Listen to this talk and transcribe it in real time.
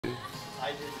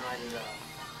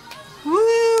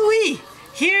Woo-wee!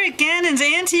 Here at Gannon's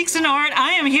Antiques and Art,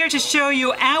 I am here to show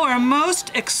you our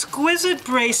most exquisite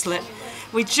bracelet.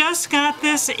 We just got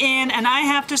this in, and I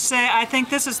have to say, I think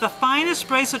this is the finest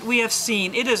bracelet we have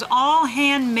seen. It is all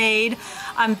handmade.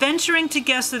 I'm venturing to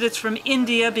guess that it's from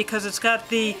India because it's got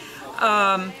the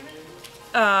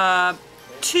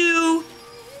two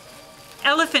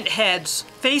elephant heads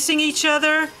facing each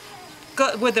other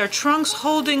with their trunks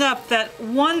holding up that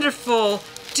wonderful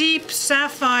deep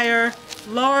sapphire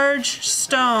large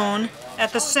stone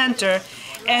at the center,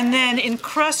 and then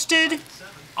encrusted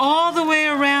all the way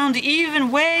around,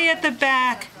 even way at the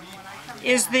back,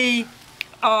 is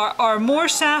are more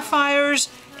sapphires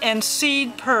and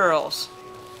seed pearls.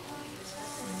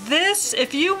 This,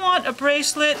 if you want a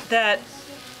bracelet that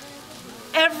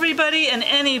everybody and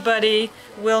anybody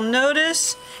will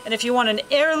notice, and if you want an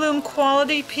heirloom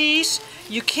quality piece,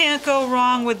 you can't go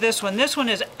wrong with this one. This one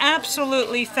is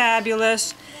absolutely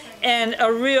fabulous and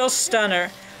a real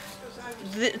stunner.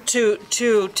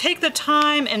 To take the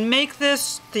time and make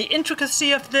this, the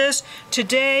intricacy of this,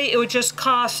 today it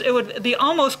would be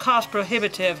almost cost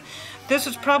prohibitive. This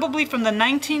is probably from the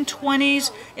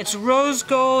 1920s. It's rose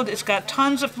gold. It's got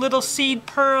tons of little seed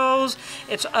pearls.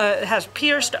 It has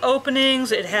pierced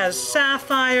openings. It has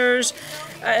sapphires.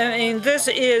 I mean, this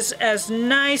is as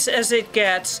nice as it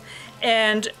gets.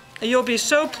 And you'll be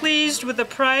so pleased with the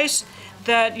price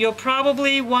that you'll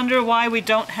probably wonder why we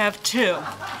don't have two.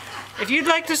 If you'd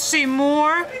like to see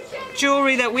more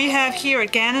jewelry that we have here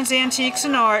at Gannon's Antiques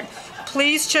and Art,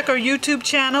 please check our YouTube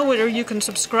channel where you can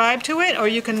subscribe to it, or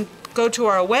you can go to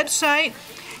our website.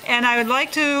 And I would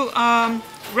like to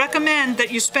recommend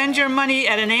that you spend your money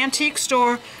at an antique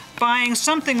store buying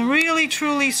something really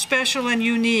truly special and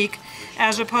unique,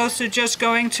 as opposed to just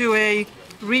going to a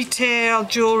retail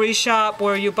jewelry shop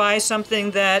where you buy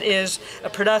something that is a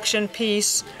production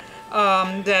piece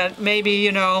that maybe,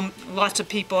 you know, lots of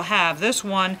people have. This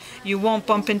one, you won't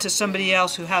bump into somebody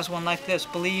else who has one like this.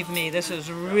 Believe me, this is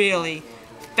really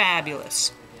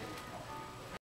fabulous.